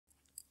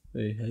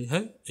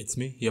Hey, it's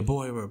me, your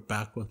boy. We're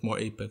back with more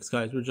Apex,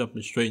 guys. We're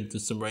jumping straight into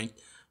some ranked,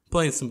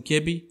 playing some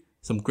GIBBY,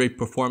 some great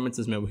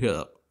performances, man. We hit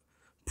a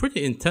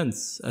pretty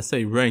intense, I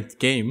say, ranked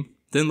game.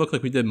 Didn't look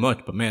like we did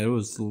much, but man, it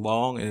was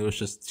long and it was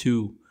just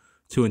too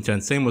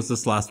intense. Same was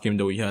this last game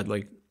that we had.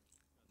 Like,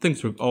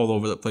 things were all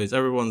over the place.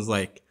 Everyone's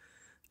like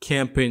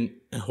camping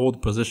and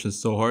holding positions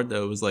so hard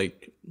that it was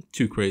like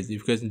too crazy.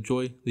 If you guys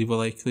enjoy, leave a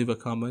like, leave a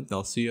comment.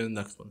 I'll see you in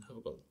the next one. Have a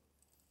good one.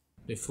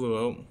 They flew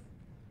out.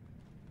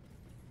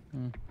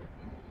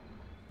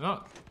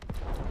 Oh,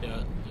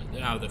 yeah,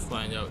 now they're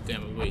flying out.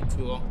 Damn, we waited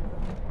too long.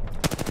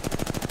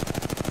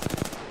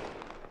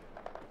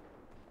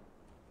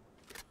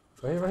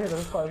 Right here,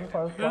 there's fire.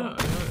 Yeah.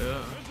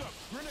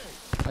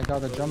 I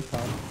got a jump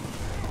pad.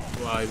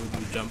 Why would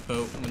you jump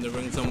out when the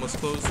ring's almost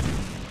closed?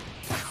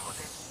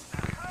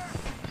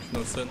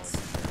 No sense.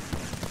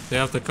 They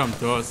have to come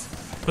to us.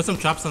 Put some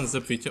traps on the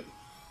zip feature.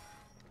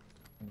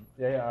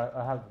 Yeah,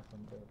 I have this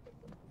one.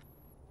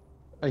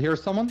 I hear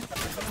someone.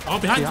 Oh,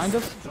 behind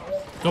us.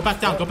 Go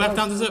back down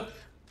the zip.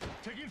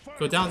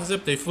 Go down the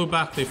zip. They flew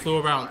back. They flew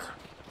around.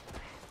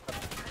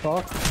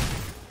 Fuck.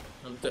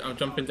 I'm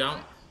jumping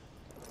down.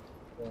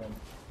 I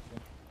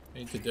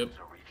need to dip.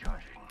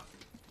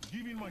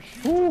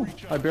 Ooh,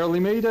 I barely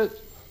made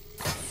it.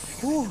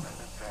 Ooh.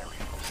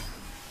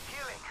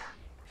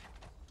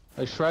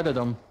 I shredded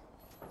them.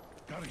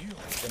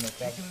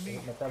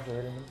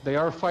 They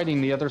are fighting.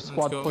 The other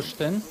squad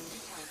pushed in.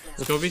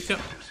 Let's go, Vita.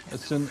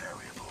 As soon.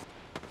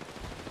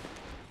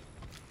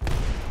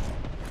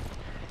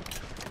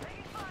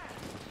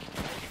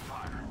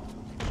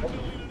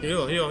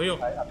 Heal. I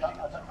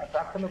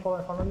trapped him in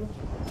front of you.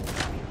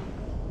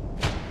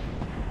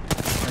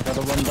 I gotta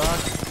run back.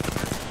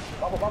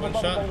 One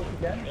shot.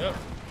 Yep.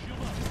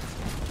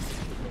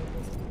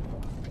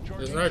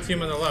 There's another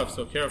team on the left,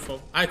 so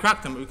careful. I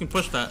cracked him. We can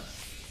push that.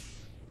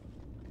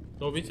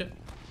 Go, Vita.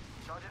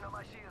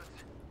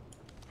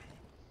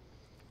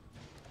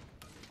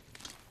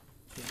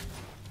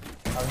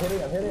 I'm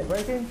hitting,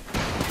 breaking.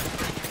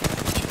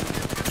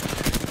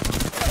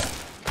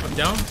 I'm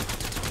down.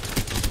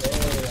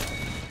 Yeah.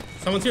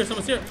 Someone's here.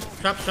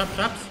 Traps.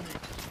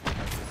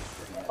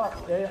 Fuck,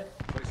 yeah.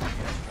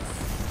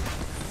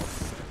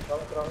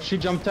 She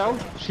jumped out.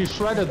 She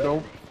shredded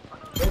though.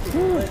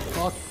 Ooh,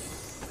 fuck.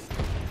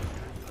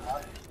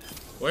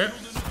 Where?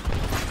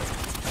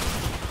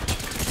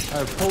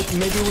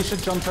 Maybe we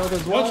should jump out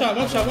as well.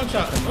 One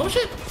shot. Oh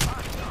shit!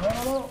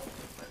 No.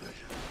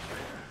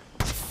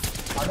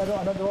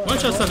 Another one. One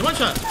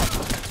shot.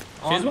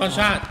 She's one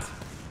shot.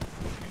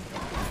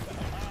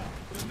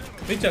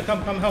 Vita,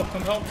 come help.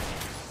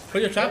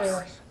 Put your traps.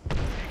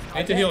 I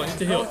need to heal. As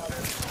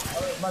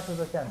much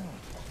as I can.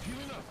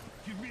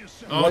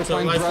 Oh, it's a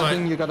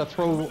lifeline. You gotta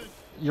throw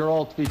your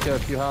ult, Vita,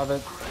 if you have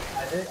it.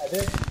 I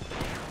did.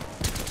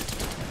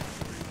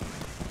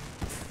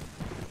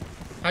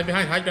 Hide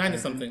behind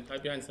something. I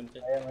am.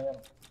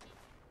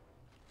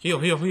 Heal.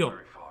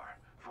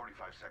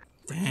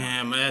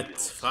 Damn it.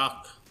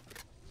 Fuck.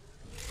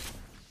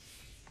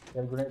 You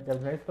have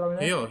grenades throwing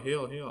in?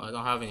 Heal. I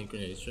don't have any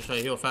grenades. Just try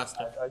to heal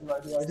faster. I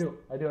do.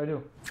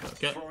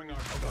 Okay.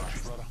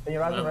 Can you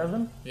res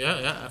them?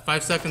 Yeah.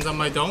 5 seconds on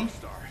my dome.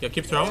 Yeah,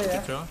 keep throwing.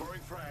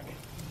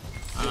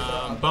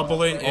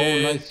 Bubbling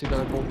in. Oh, nice. You got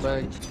a gold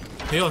bag.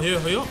 Heal. Oh,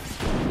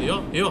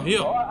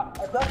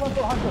 that's one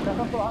for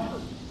 100.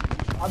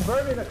 I'm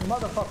burning this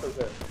motherfucker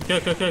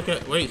there. Okay.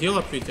 Wait, heal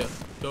up, Vita.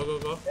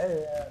 Go.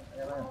 Yeah.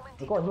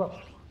 Of course, look.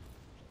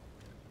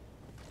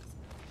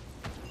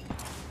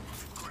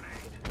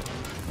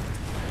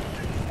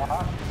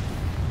 Oh!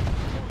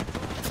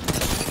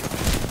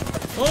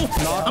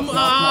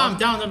 I'm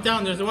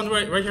down. There's one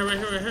right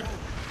here.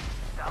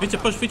 Vita,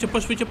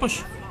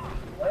 push.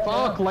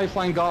 Fuck,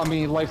 lifeline got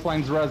me.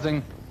 Lifeline's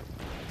rezzing.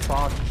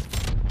 Fuck.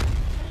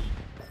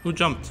 Who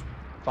jumped?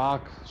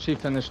 Fuck, she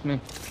finished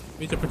me.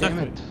 Vita, protect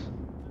Damn me. it.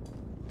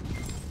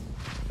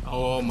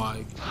 Oh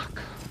my.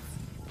 Fuck.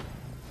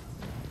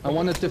 I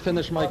wanted to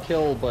finish my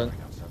kill, but...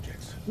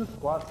 Two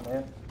squads,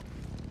 man.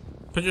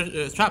 Put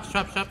your traps.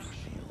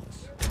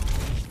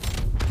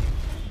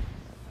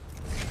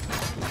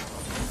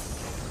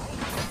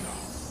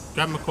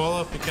 Grab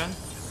McCullough if you can.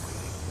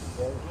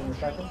 Yeah, in a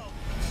second.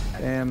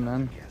 Damn,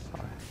 man.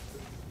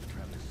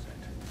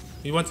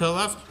 You went to the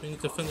left? We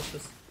need to finish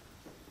this.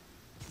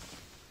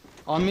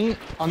 On me,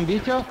 on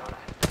Vita.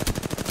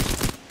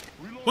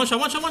 One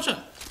shot.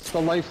 It's the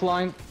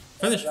lifeline.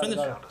 Finish.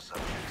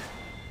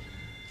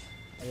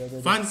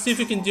 See if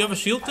you can. Do you have a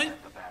shield thing?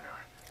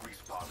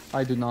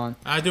 I do not.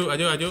 I do.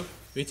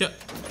 Vita,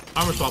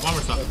 armor swap.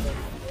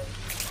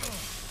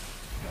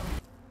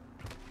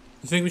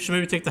 You think we should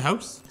maybe take the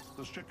house?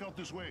 Let's check out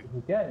this way.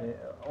 You can,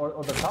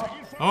 or the top.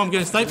 Oh, I'm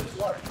getting sniped.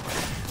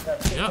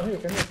 Yeah.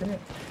 Come here.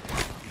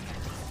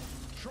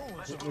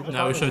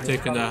 Now we should have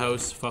taken that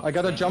house. Fuck. I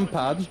got a jump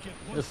pad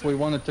if we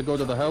wanted to go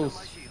to the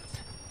house.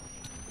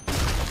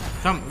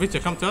 Come, Vita,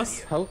 come to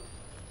us. How?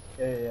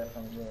 Yeah.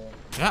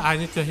 Yeah, I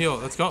need to heal.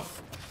 Let's go.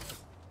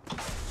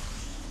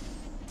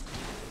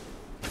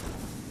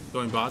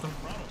 Going bottom.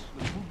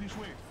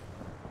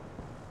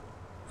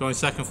 Going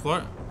second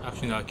floor?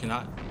 Actually, no, I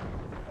cannot.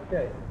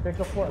 Okay, take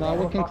the floor. No,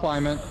 we can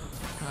climb it.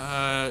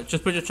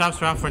 Just put your traps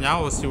around for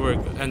now. Let's see where it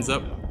ends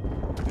up.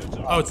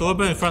 Oh, it's a little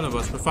bit in front of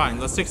us. We're fine.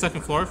 Let's take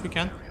second floor if we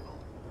can.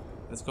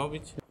 Let's go,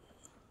 beach.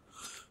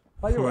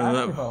 Oh, you were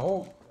asking for a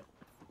hole.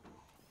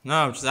 No,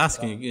 I'm just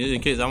asking in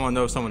case I want to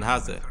know if someone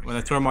has it. When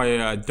I throw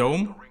my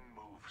dome.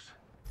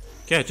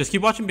 Okay, just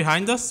keep watching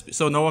behind us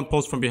so no one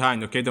pulls from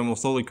behind, okay? Then we'll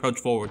slowly crouch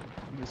forward.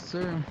 Yes,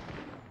 sir.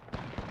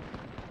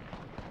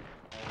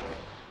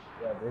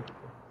 Yeah, dude.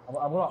 I'm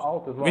gonna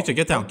ult as well. Victor,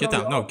 get down, get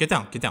down. No, get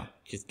down, get down.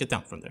 Just get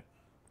down from there.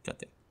 Got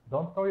that.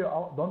 Don't throw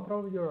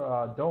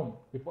your dome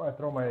before I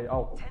throw my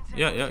ult.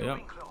 Yeah.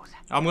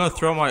 I'm gonna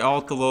throw my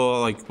ult a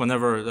little, like,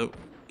 whenever it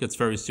gets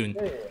very soon.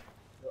 Yeah.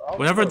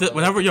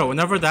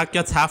 Whenever that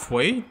gets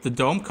halfway, the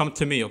dome, come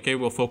to me, okay?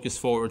 We'll focus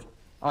forward.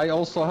 I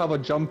also have a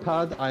jump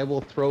pad. I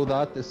will throw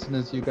that as soon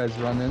as you guys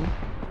run in.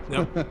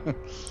 Yep.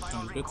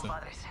 Sounds good, sir.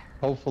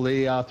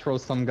 Hopefully, throw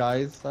some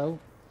guys out.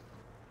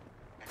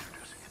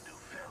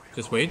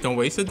 Just wait, don't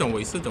waste it, don't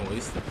waste it, don't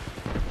waste it.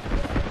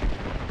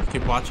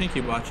 Keep watching,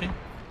 keep watching.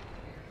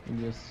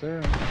 Yes,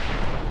 sir.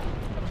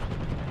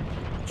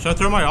 Should I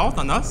throw my ult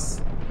on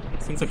us?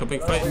 Seems like a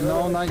big fight.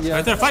 No, not yet.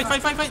 Right there,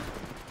 fight!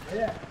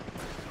 Yeah.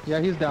 Yeah,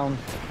 he's down.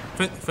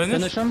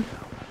 Finish? him.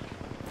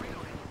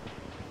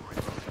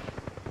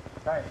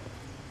 Nice.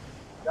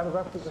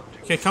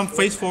 Okay, come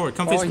face forward,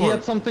 come face Oh, he forward.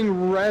 had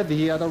something red.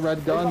 He had a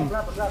red gun.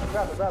 Grab it.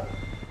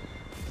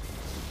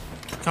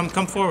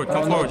 Come forward,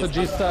 come Oh, no, forward. it's a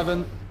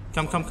G7.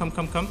 Come. It's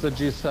a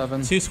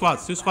G7. Two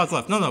squads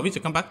left. No,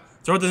 Vita, come back.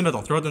 Throw it in the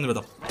middle.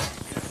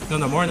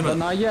 No, more in the But middle.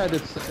 not yet.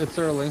 It's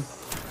early.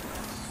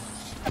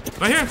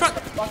 Right here in front.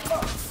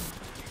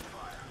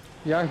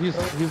 Yeah,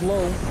 he's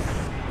low.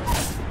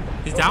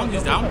 He's down.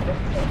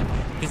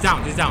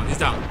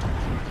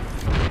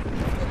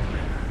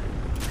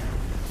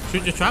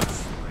 Shoot your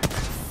traps.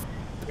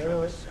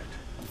 Wait.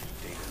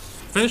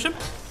 Finish him.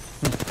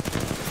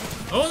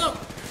 Oh no.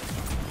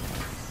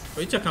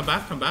 Vita, come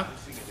back.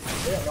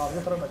 Yeah, no, I'm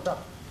just throwing my trap.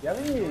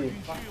 Gabby,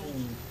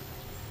 fucking...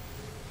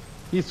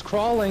 He's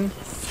crawling.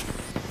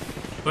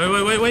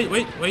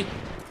 Wait.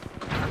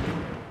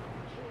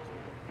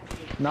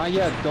 Not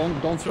yet.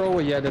 Don't throw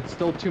it yet. It's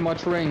still too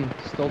much ring.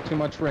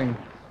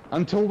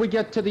 Until we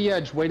get to the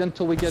edge. Wait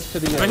until we get to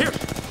the edge. Right here.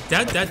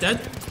 Dead.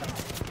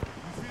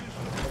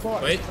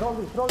 Wait. Throw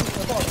this.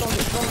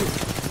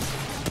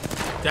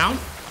 Down.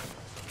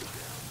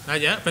 Not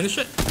yet. Finish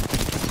it.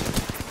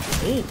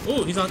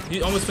 Oh,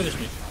 he almost finished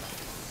me.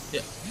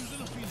 Yeah.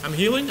 I'm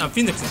healing. I'm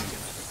phoenixing.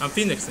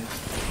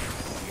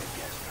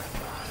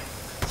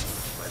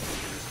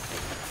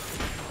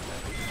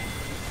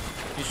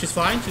 She's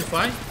flying.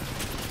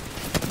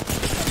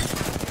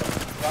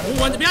 Oh,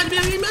 one behind me.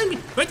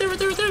 Right there.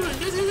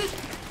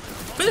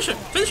 Finish it.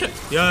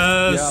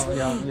 Yes.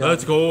 Yeah.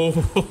 Let's go.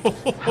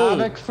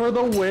 Havoc for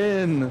the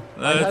win.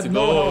 I Let's had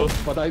go. no help,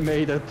 but I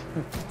made it.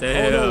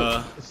 Damn. Oh,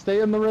 no. Stay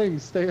in the ring.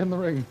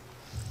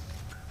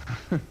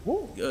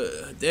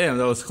 Damn,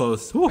 that was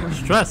close. Woo,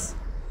 stress.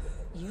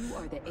 You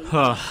are the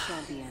Apex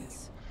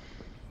champions.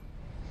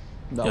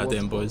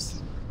 Goddamn,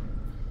 boys.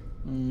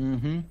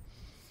 Mm-hmm.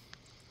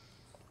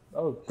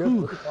 Oh,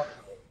 good.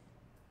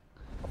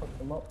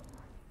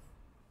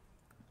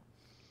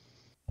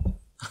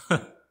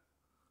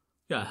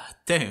 God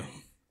damn.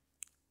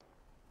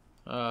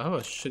 How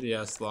about shitty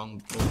ass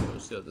long bow?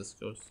 See how this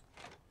goes.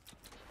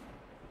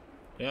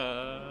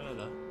 Yeah.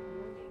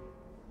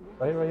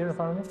 Right here in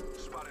front of me.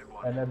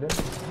 And then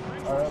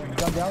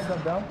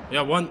jump down.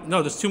 Yeah, one.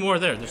 No, there's two more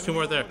there.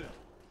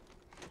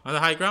 On the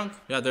high ground?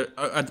 Yeah, they're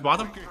at the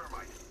bottom.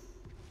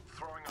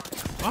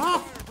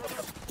 Ah!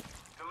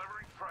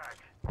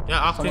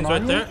 Yeah, Octane's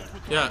right there.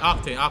 Yeah,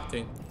 Octane.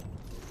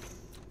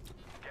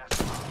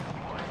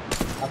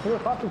 I threw a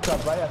coffee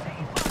cup, right?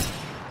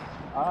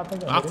 I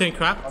think Octane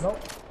cracked. Oh, no.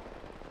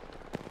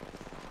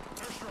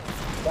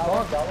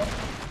 That one.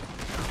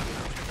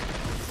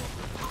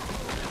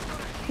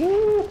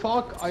 Woo,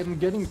 fuck, I'm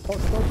getting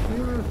fucked up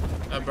here.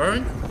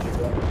 Burn.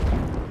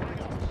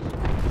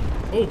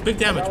 Oh, big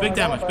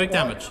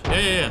damage.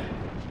 Yeah.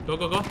 Go.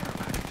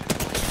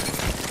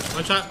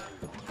 One shot.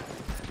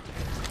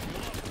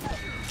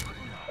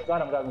 I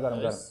got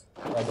him. Nice.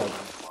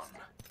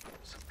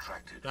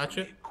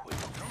 Gotcha.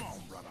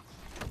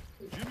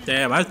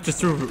 Damn, I just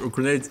threw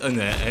grenades in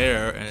the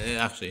air and it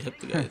actually hit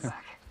the guys.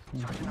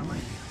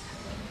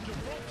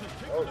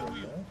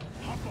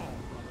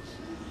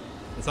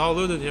 It's all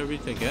looted here,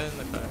 Rita. Get in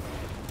the car.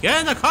 Get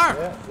in the car!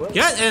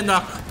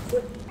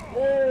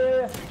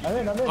 I'm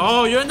in.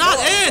 Oh, you're not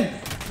in!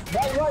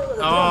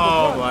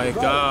 Oh my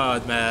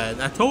god,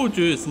 man. I told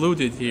you it's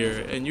looted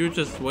here and you're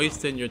just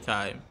wasting your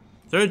time.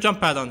 Throw a jump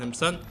pad on him,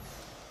 son.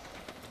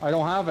 I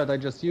don't have it, I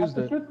just used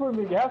it. You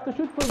have to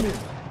shoot for me.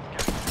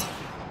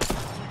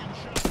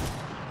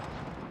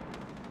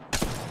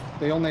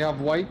 They only have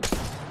white. Did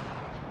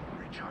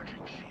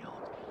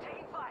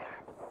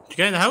you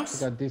get in the house?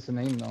 Got decent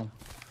aim though.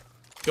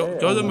 Go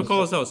to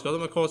McCall's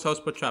house.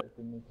 Put trap.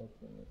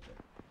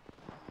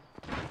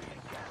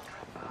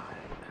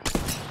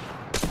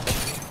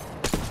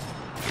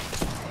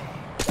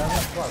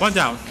 One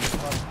down.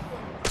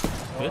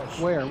 Bitch.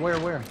 Where?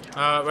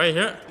 Right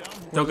here.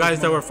 The guys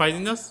that were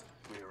fighting us.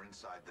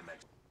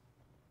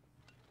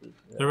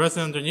 The rest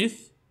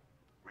underneath.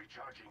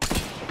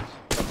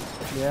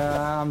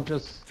 Yeah, I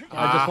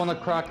just want to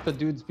crack the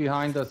dudes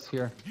behind us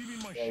here.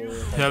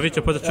 Yeah, we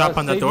should put a trap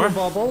on the door. Save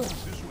your bubble.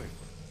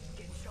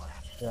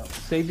 Yeah.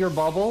 Save your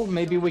bubble.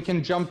 Maybe we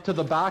can jump to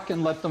the back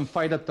and let them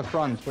fight at the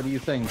front. What do you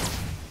think?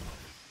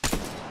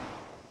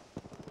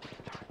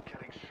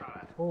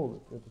 Holy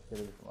shit, this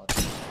kid is smart.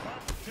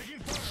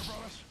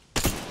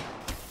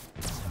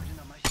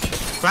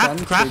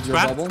 Save Cracked. your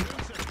bubble.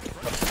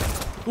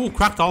 Ooh,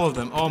 cracked all of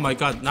them. Oh my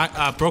god.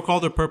 Broke all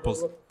their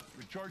purples. You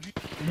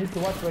need to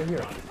watch right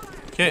here.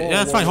 Okay, yeah,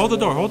 that's fine. Hold the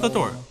door. Hold the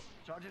door.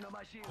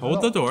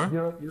 Hold the door.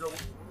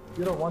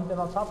 You don't want them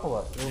on top of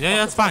us. Yeah,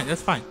 that's fine.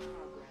 That's fine.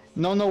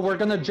 No, we're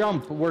gonna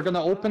jump. We're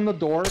gonna open the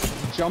door,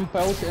 jump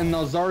out, and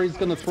Zari's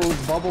gonna throw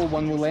his bubble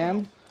when we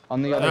land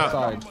on the other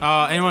side.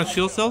 Anyone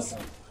shield cells?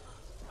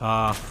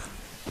 Oh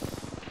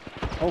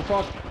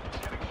fuck.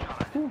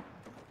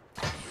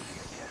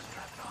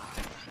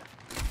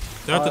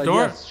 They're at the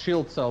door? Yes,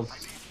 shield cells.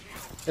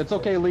 It's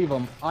okay, leave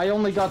them. I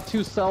only got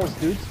 2 cells,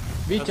 dudes.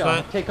 Vika,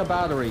 fine. take a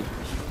battery.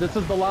 This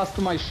is the last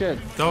of my shit.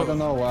 I don't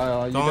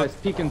know, you guys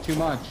peeking too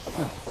much.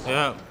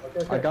 Yeah.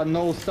 I got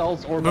no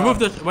cells or Remove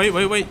bats. this. Wait.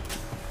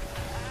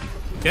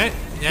 Okay.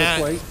 Yeah.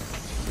 This way.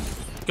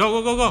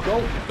 Go. Go.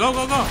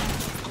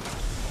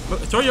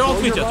 Throw your ult,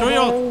 Vija. Throw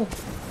your ult. bubble.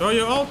 Throw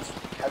your ult.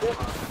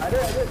 I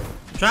did.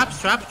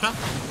 Traps.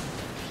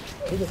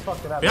 He just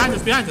fucked it up. Behind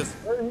us.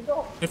 Where did he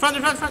go? In front.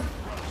 Here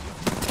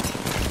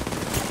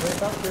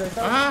they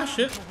come. Ah,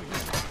 shit.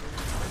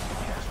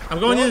 I'm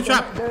going in the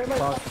trap. That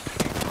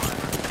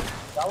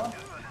one?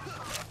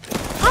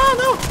 Oh,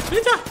 no.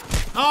 Vija.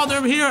 Oh,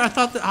 they're here. I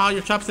thought that. Oh,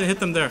 your traps didn't hit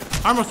them there.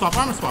 Armor swap.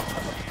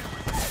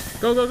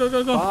 Go.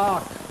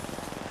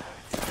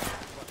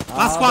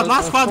 Fuck.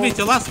 Last squad,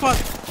 Vija. Last squad.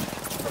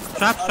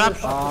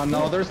 Traps.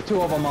 No, there's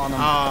 2 of them on them.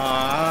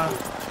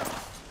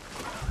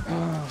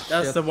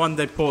 That's shit. the one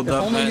they pulled If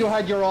up, only man. you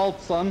had your ult,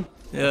 son.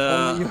 If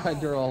only you Yeah.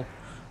 had your ult.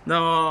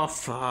 No,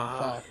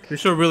 fuck. We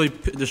should have really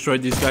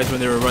destroyed these guys when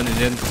they were running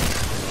in.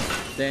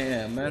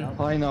 Damn, man.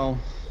 I know.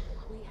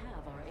 We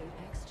have our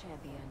Apex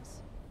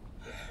champions.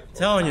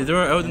 Telling you, they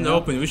were out in the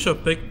open. We should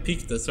have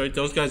peeked this, right?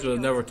 Those guys would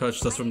have never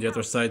touched us from the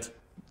other side.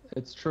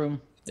 It's true.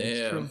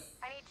 It's true. Damn.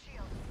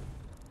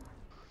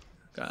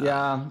 God.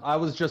 Yeah, I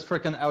was just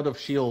freaking out of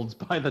shields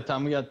by the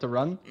time we had to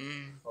run.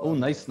 Oh,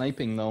 nice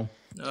sniping though.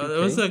 It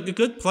was a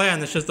good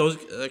plan. It's just those,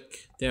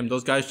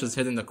 those guys just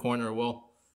hitting the corner well.